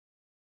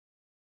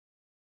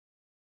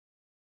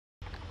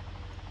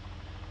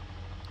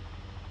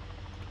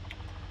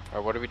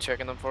Alright, what are we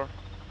checking them for?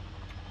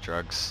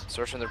 Drugs.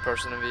 Searching their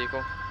person and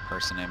vehicle?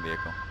 Person and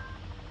vehicle.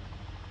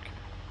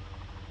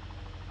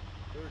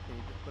 Can you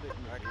just put it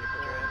in the vehicle?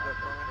 Put your hands up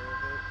for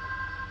me.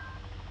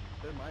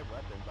 They're my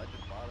weapons. I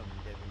just bought them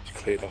and gave them. Just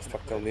cleared off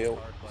back down the hill.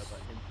 So I let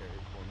him carry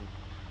it for me.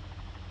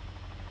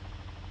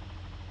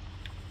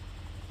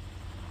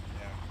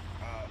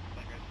 Yeah.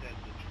 Like I said,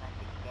 the trunk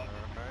is plugged in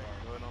the car.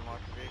 Alright, go ahead and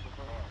unlock the vehicle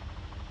for me.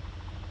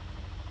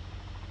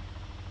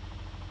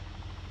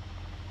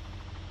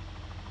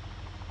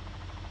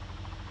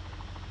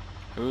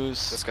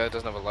 This guy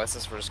doesn't have a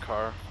license for his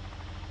car.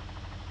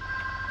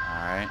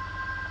 Alright.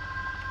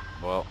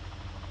 Well,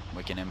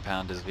 we can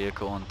impound his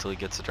vehicle until he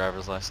gets a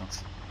driver's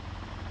license.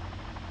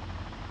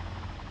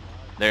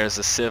 There's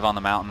a civ on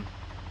the mountain.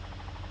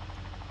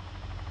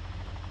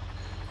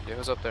 Yeah,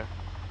 who's up there?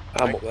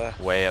 I'm up there.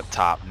 Way up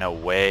top. No,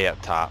 way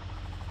up top.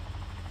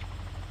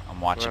 I'm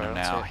watching him Right,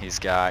 now. let's see. He's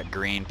got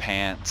green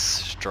pants,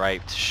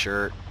 striped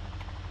shirt,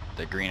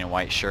 the green and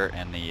white shirt,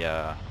 and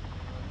the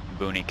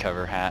boonie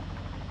cover hat.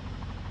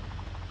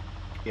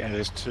 Yeah,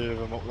 there's two of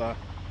them up there.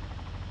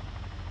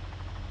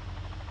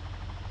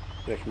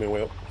 Making my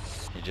way up.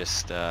 He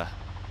just went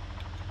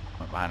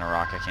behind a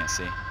rock. I can't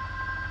see.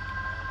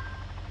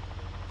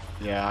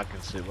 Yeah, I can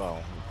see.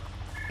 Well,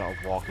 not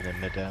walking in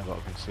midair, but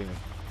I can see him.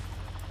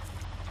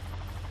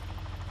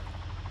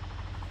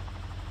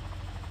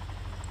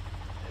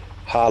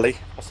 Harley,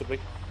 possibly.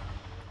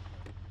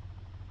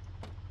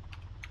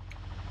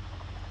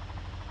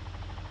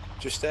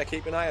 Just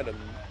keep an eye on them.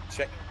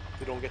 Check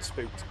they don't get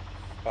spooked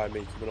by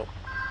me coming up.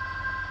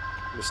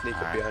 I'm gonna sneak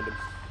up Alright. behind them.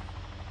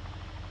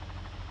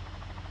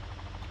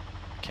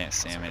 Can't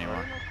see him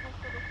anymore.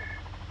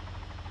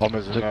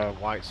 Bomber's in a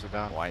white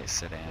sedan. White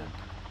sedan.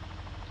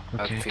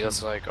 That Okay,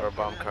 feels like our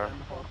bomb car.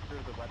 Holster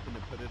the weapon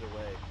and put it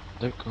away.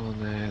 look on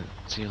the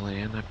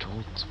CLN. I've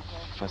told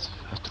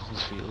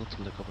Field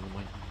to look up on the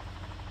mountain.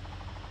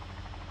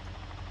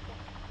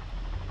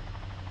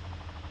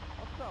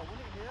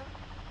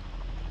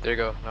 There you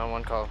go,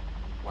 911 call.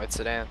 White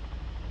sedan.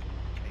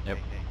 Yep.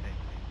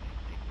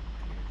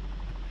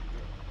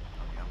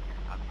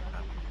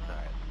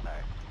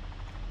 Sorry.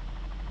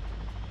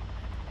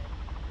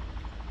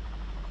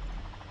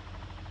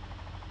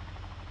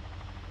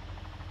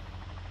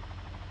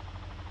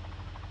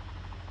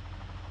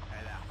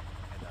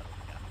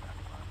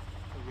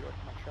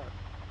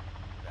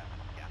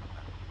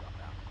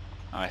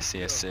 Oh, I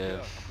see a civ.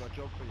 I've got a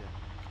job for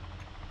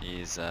you.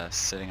 He's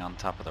sitting on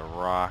top of the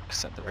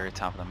rocks at the very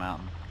top of the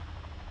mountain.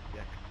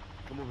 Yeah.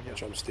 Come over here.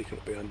 I'm sneaking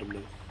up behind them now.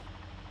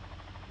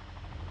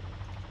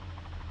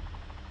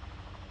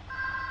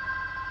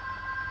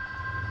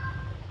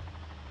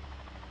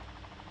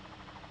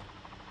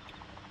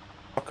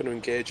 I'm not going to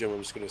engage him. I'm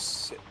just going to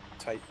sit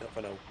tight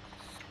for now.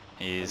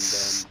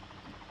 He's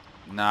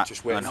not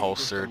just wait.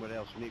 unholstered. Somewhere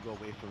else. We need to go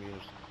away from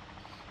yours.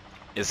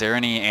 Is there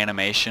any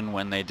animation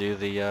when they do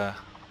the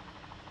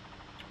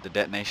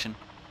detonation?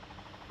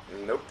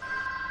 Nope.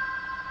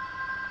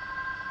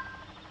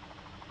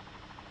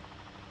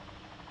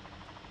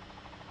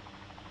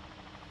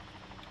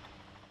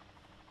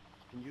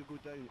 Can you go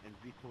down and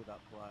veto that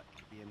black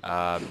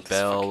BMW?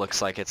 Bell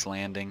looks like it's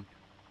landing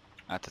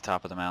at the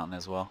top of the mountain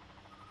as well.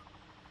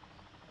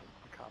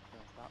 The cop's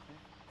gonna stop me.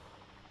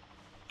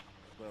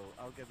 Well,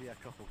 I'll give you a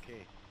couple K.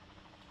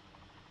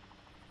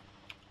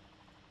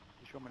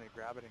 You want me to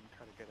grab it and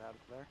try to get out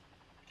of there?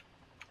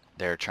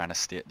 They're trying to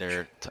steal.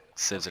 Their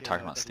civs are Okay,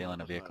 talking no, about it doesn't stealing a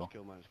matter, vehicle. Let's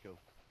go, man, let's go.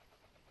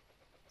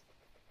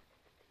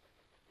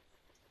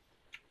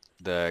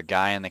 The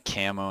guy in the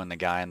camo and the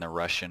guy in the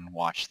Russian,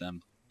 watch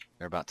them.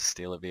 They're about to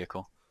steal a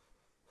vehicle.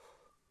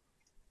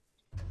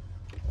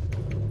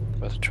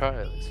 Let's try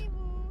it.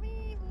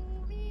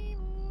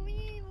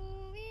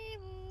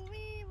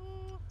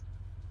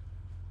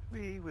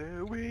 Wee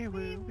woo, wee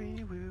woo,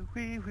 wee woo,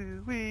 wee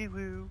woo, wee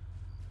woo.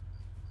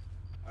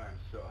 I'm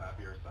so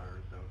happy our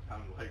sirens don't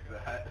sound like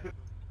that.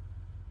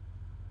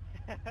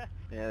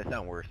 Yeah, they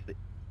sound worse.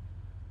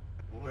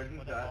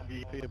 Wouldn't that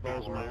be Put your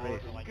balls in my horrible?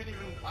 face. You couldn't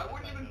even, I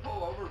wouldn't even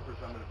pull over for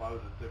someone if I was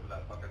a sip with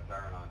that fucking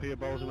siren on. Put your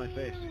balls in my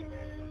face.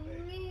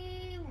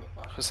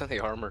 Who's in the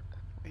armor?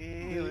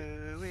 Wee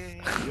woo,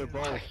 wee Your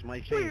balls,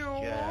 my face.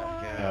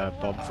 Yeah.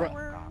 bomb threat.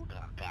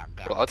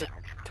 Well, I'll just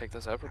take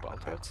this out for bomb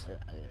threats.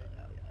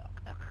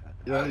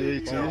 Yeah, you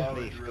Balls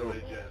too. is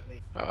really just.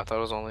 Oh, I thought it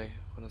was only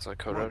when it's like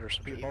code red or Put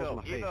something. your balls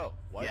in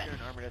my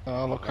face.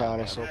 Oh, look at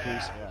us, so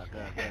please.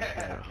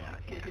 Yeah.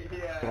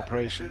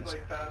 Operations.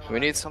 We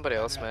need somebody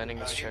else manning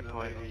this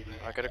checkpoint.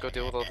 I gotta go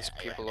deal with all these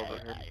people over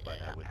here.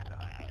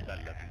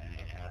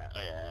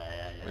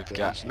 We've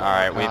got. All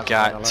right, we've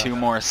got 2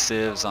 more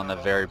civs on the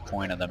very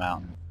point of the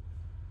mountain.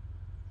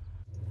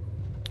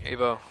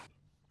 Evo,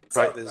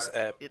 Right, there's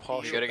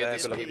Porsche you gotta get there,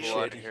 these but I'm people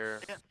out of shady. here.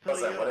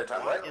 What's that, what a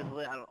time, right? You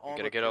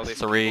gotta get all these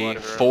people 3, out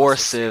of here. 4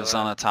 Let's see civs that.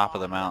 on the top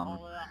of the mountain.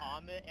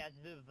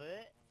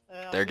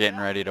 They're getting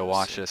ready to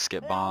watch us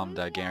get bombed,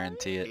 I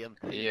guarantee it.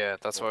 Yeah,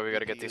 that's why we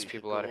gotta get these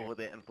people out of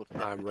here.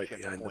 I'm right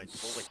behind them.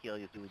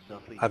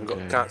 I haven't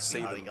got, can't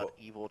see them,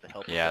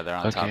 but Yeah, they're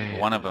on top. Okay,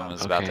 One of them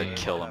is about to okay.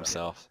 kill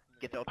himself.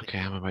 Get out the Okay,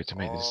 I'm about to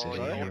make the decision.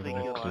 yeah, You're I think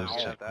really you'll close I'm have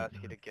gonna to have to ask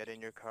checkpoint you to now. get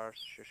in your car.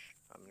 Shush.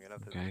 I'm gonna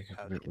have to Okay,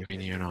 ask we've you to been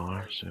get here in an your hour,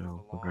 car as we so move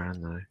we're along.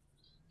 grand now.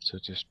 So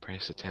just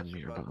press the 10 Unless you're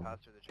meter about to button. pass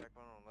through the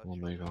checkpoint, unless We'll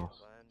you're move leaving off.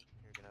 the land,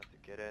 you're gonna have to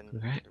get in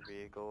Okay. your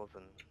vehicles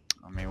and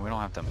I mean, we don't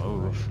have to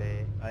move.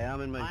 stay. I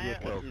am in my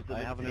vehicle. I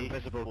have an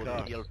invisible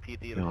car.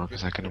 No,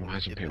 because I can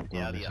imagine people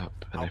blowing this up,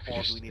 and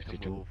if you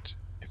don't,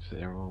 if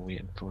they're all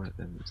waiting for it,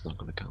 then it's not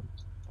going to come.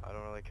 I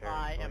don't really care.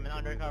 I as long am an as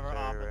you move undercover this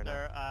area right now.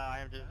 officer. I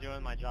am just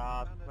doing my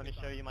job. Let me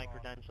show you my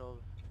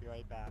credentials. Be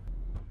right back.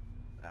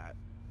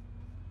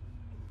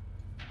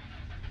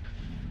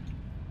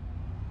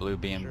 Blue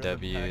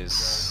BMW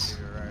is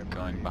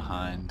going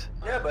behind.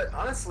 Yeah, but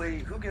honestly,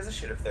 who gives a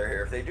shit if they're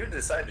here? If they do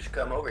decide to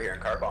come over here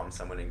and car bomb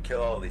someone and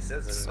kill all these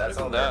citizens, It's that's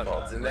not all even their that.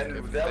 fault. And then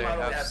Like, they'll they not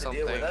only have have to deal with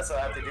something- us, they'll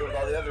have to deal with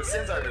all the other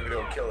sins are going to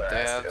go kill their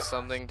They ass have too.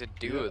 something to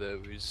do with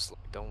it. We just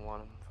like, don't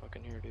want them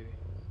fucking here, dude.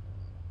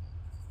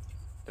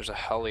 There's a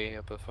heli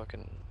up a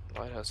fucking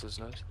lighthouse,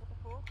 isn't it?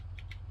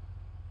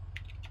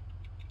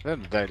 At the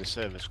end of the day, the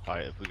service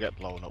quiet. If we get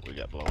blown up, we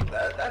get blown up.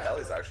 That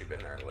heli's actually been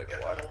there like a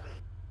while.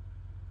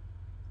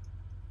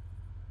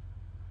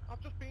 I've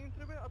just been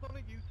through it. I don't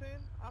know you saying.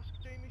 Ask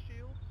Jamie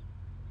Shields.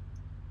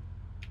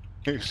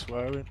 Who's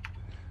swearing?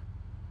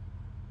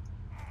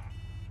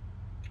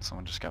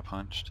 Someone just got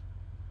punched.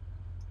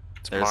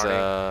 It's There's Marty.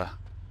 a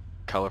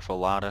colorful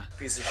Lada.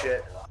 Piece of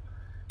shit.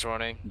 It's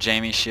running.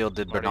 Jamie Shield,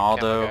 did Marty,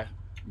 Bernaldo camera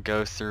guy.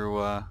 go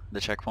through the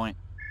checkpoint?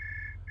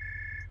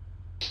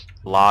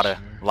 I'm Lada,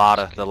 sure.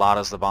 Lada, the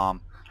Lada's the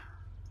bomb.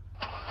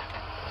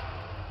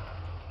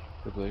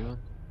 The blue one?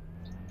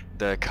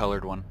 The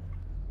colored one.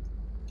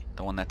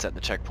 The one that's at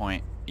the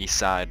checkpoint, east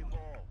side.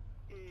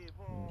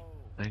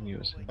 I knew it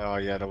was him. Oh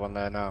yeah, the one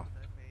there now.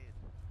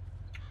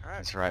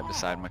 It's right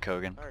beside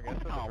McCogan.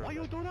 Oh, why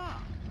you do that?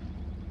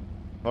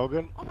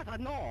 Logan? Oh my god,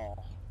 no!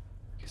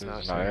 He's He's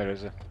not not here. here,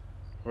 is he?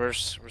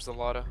 Where's the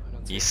Lada? I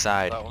don't see East it.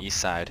 side, That one. east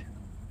side.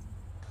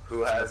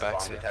 Who has a back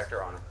bomb seat.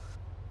 detector on him?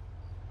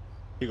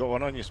 You got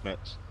one on you,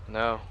 Smiths?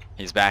 No.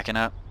 He's backing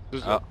up.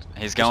 Just Oh,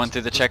 he's going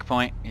through the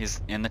checkpoint.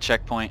 He's in the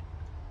checkpoint.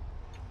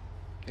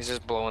 He's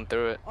just blowing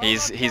through it.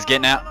 He's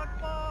getting out.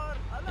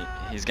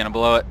 He's gonna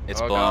blow it.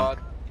 It's oh blown. God.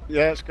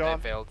 Yeah, it's They gone.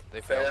 failed.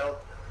 They failed. Failed.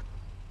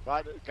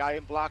 Right, the guy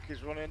in black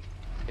is running.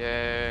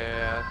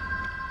 Yeah.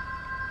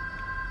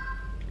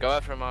 Go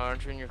after him,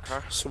 aren't you in your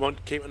car? Someone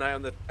keep an eye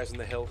on the guys on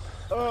the hill.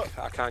 Oh,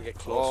 I can't get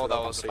close. Oh, that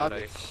without was a seeing good it.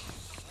 idea.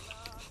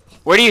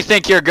 Where do you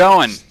think you're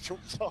going?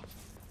 jumped off.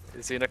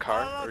 Is he in a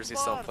car or is he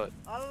still on foot?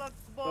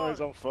 Oh,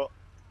 he's on foot.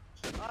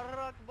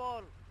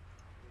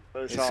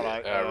 But it's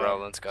alright.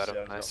 Roland's got him.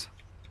 yeah, Nice.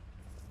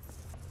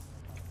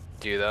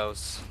 Dude,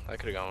 that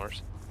could have gone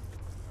worse.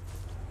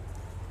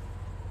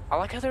 I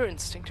like how their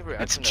instinctive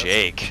reaction to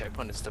Jayke. the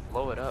checkpoint is to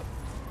blow it up.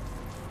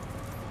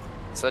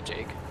 Is that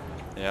Jayke?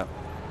 Yeah.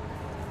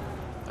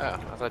 Oh,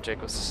 I thought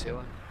Jayke was the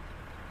ceiling.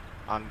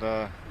 And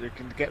you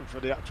can get him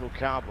for the actual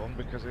car bomb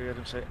because I heard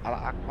him say Allah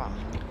Akbar.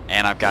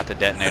 And I've got the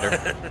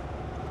detonator.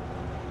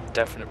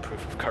 Definite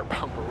proof of car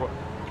bomb or what?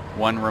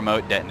 One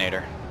remote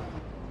detonator.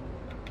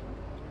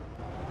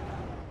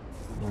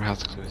 We'll have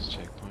to close the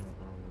checkpoint.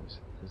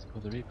 Oh,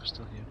 the Reaper's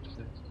still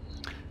here.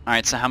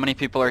 Alright, so how many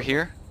people are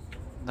here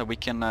that we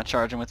can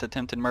charge them with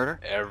attempted murder?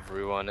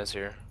 Everyone is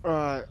here.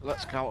 Right,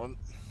 let's count them.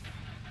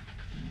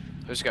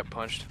 Who just got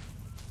punched?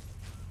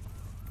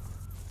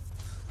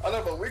 I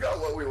know, but we got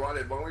what we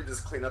wanted. Why don't we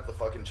just clean up the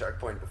fucking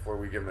checkpoint before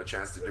we give them a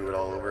chance to do it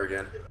all over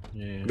again?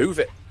 Yeah. Move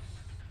it.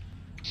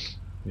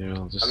 Yeah,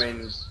 I'll just. I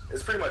mean,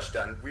 it's pretty much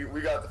done.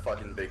 We got the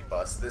fucking big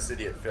bus. This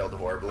idiot failed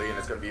horribly, and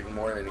it's gonna be even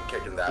more than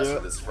kicking the ass Yeah.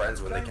 with his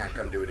friends when they can't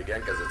come do it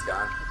again because it's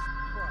gone.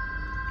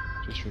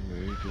 Just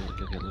remove.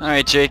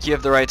 Alright, Jake, you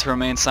have the right to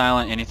remain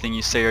silent. Anything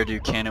you say or do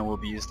can and will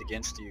be used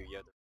against you. You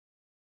have the